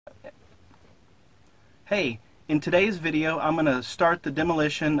Hey, in today's video I'm going to start the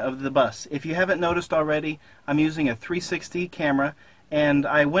demolition of the bus. If you haven't noticed already, I'm using a 360 camera, and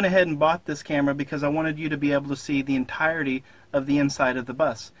I went ahead and bought this camera because I wanted you to be able to see the entirety of the inside of the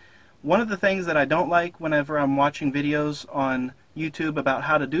bus. One of the things that I don't like whenever I'm watching videos on YouTube about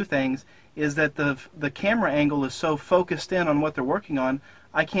how to do things is that the camera angle is so focused in on what they're working on,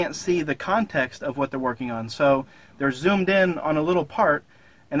 I can't see the context of what they're working on. So they're zoomed in on a little part,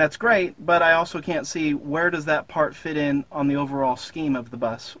 and that's great, but I also can't see where does that part fit in on the overall scheme of the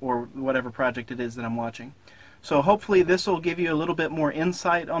bus or whatever project it is that I'm watching. So hopefully this will give you a little bit more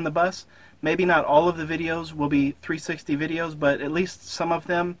insight on the bus. Maybe not all of the videos will be 360 videos, but at least some of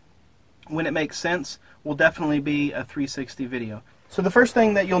them, when it makes sense, will definitely be a 360 video. So the first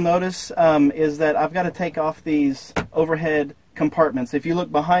thing that you'll notice is that I've got to take off these overhead compartments. If you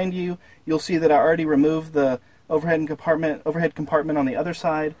look behind you, you'll see that I already removed the overhead compartment on the other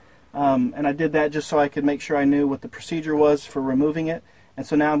side, and I did that just so I could make sure I knew what the procedure was for removing it. And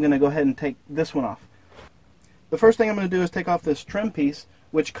so now I'm going to go ahead and take this one off. The first thing I'm going to do is take off this trim piece,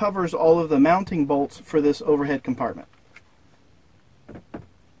 which covers all of the mounting bolts for this overhead compartment.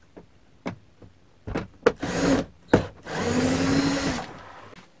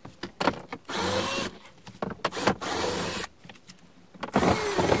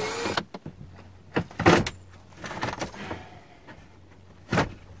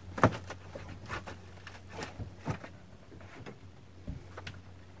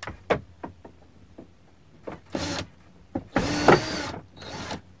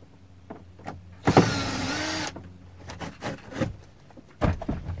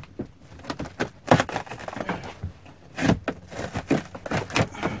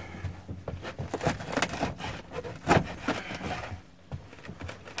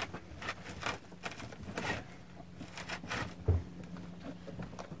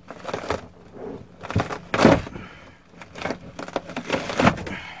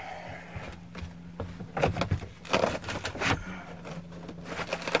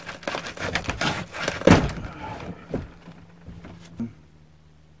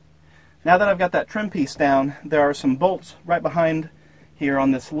 Now that I've got that trim piece down, there are some bolts right behind here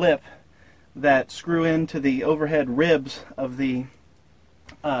on this lip that screw into the overhead ribs of the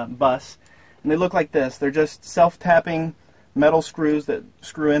bus. And they look like this. They're just self-tapping metal screws that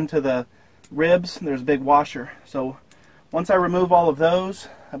screw into the ribs. There's a big washer. So once I remove all of those,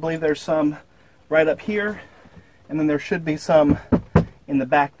 I believe there's some right up here, and then there should be some in the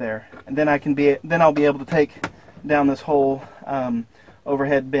back there. And then I'll be able to take down this whole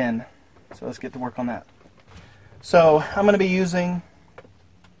overhead bin. So let's get to work on that. So I'm going to be using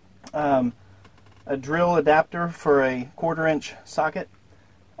a drill adapter for a 1/4-inch socket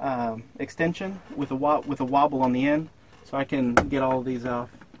extension with a wobble on the end, so I can get all of these off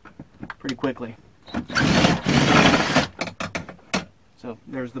pretty quickly. So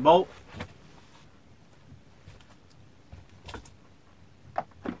there's the bolt.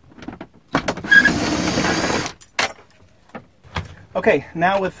 Okay,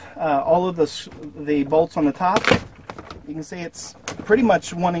 now with all of the bolts on the top, you can see it's pretty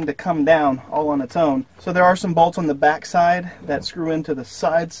much wanting to come down all on its own. So there are some bolts on the back side that screw into the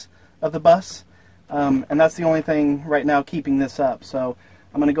sides of the bus, and that's the only thing right now keeping this up. So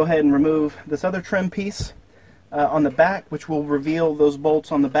I'm going to go ahead and remove this other trim piece on the back, which will reveal those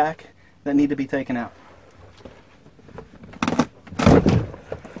bolts on the back that need to be taken out.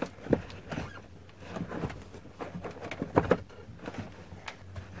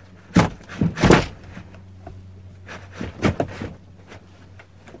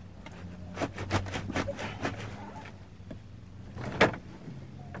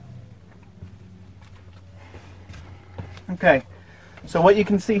 Okay, so what you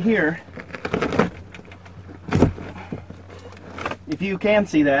can see here, if you can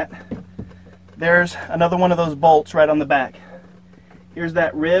see that, there's another one of those bolts right on the back. Here's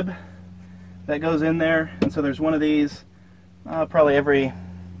that rib that goes in there, and so there's one of these probably every,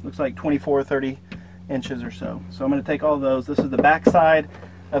 looks like 24 or 30 inches or so. So I'm going to take all of those. This is the back side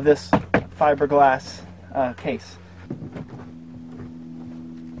of this fiberglass case.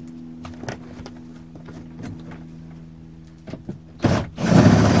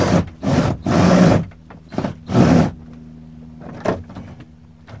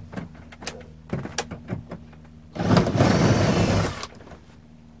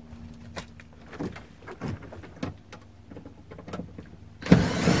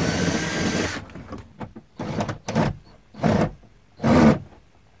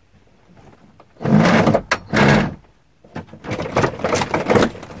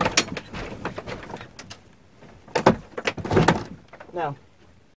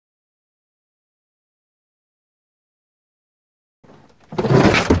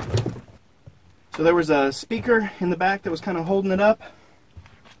 So there was a speaker in the back that was kind of holding it up,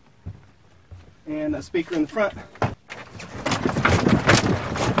 and a speaker in the front.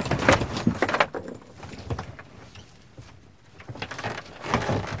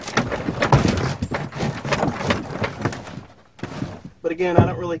 But again, I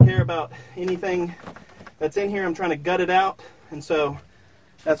don't really care about anything that's in here. I'm trying to gut it out, and so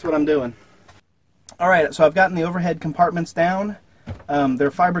that's what I'm doing. Alright, so I've gotten the overhead compartments down.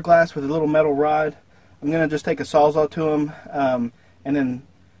 They're fiberglass with a little metal rod. I'm going to just take a Sawzall to them and then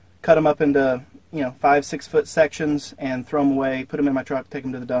cut them up into 5-6 foot sections and throw them away, put them in my truck, take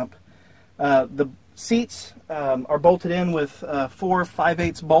them to the dump. The seats are bolted in with 4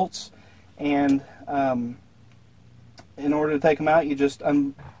 5/8 bolts, and in order to take them out, you just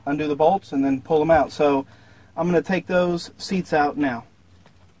undo the bolts and then pull them out. So I'm going to take those seats out now.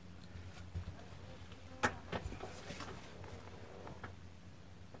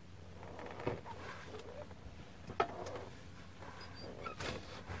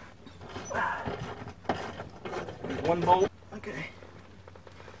 There's one bolt. Okay.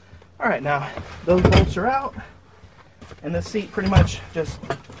 Alright, now those bolts are out, and this seat pretty much just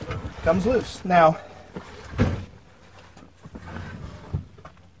comes loose. Now,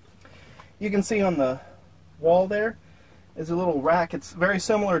 you can see on the wall there is a little rack. It's very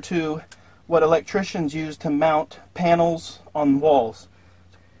similar to what electricians use to mount panels on walls.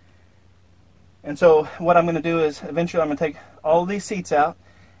 And so what I'm going to do is eventually I'm going to take all of these seats out,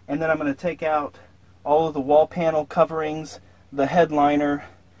 and then I'm going to take out all of the wall panel coverings, the headliner,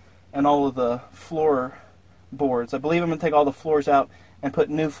 and all of the floor boards. I believe I'm going to take all the floors out and put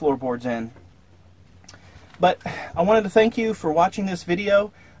new floorboards in. But I wanted to thank you for watching this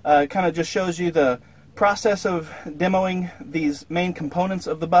video. It kind of just shows you the process of demoing these main components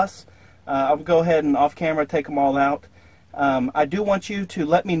of the bus. I'll go ahead and off camera take them all out. I do want you to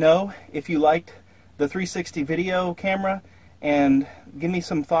let me know if you liked the 360 video camera, and give me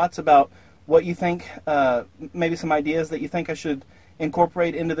some thoughts about what you think, maybe some ideas that you think I should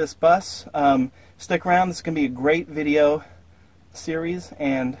incorporate into this bus. Stick around, this is going to be a great video series,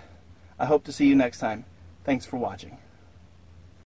 and I hope to see you next time. Thanks for watching.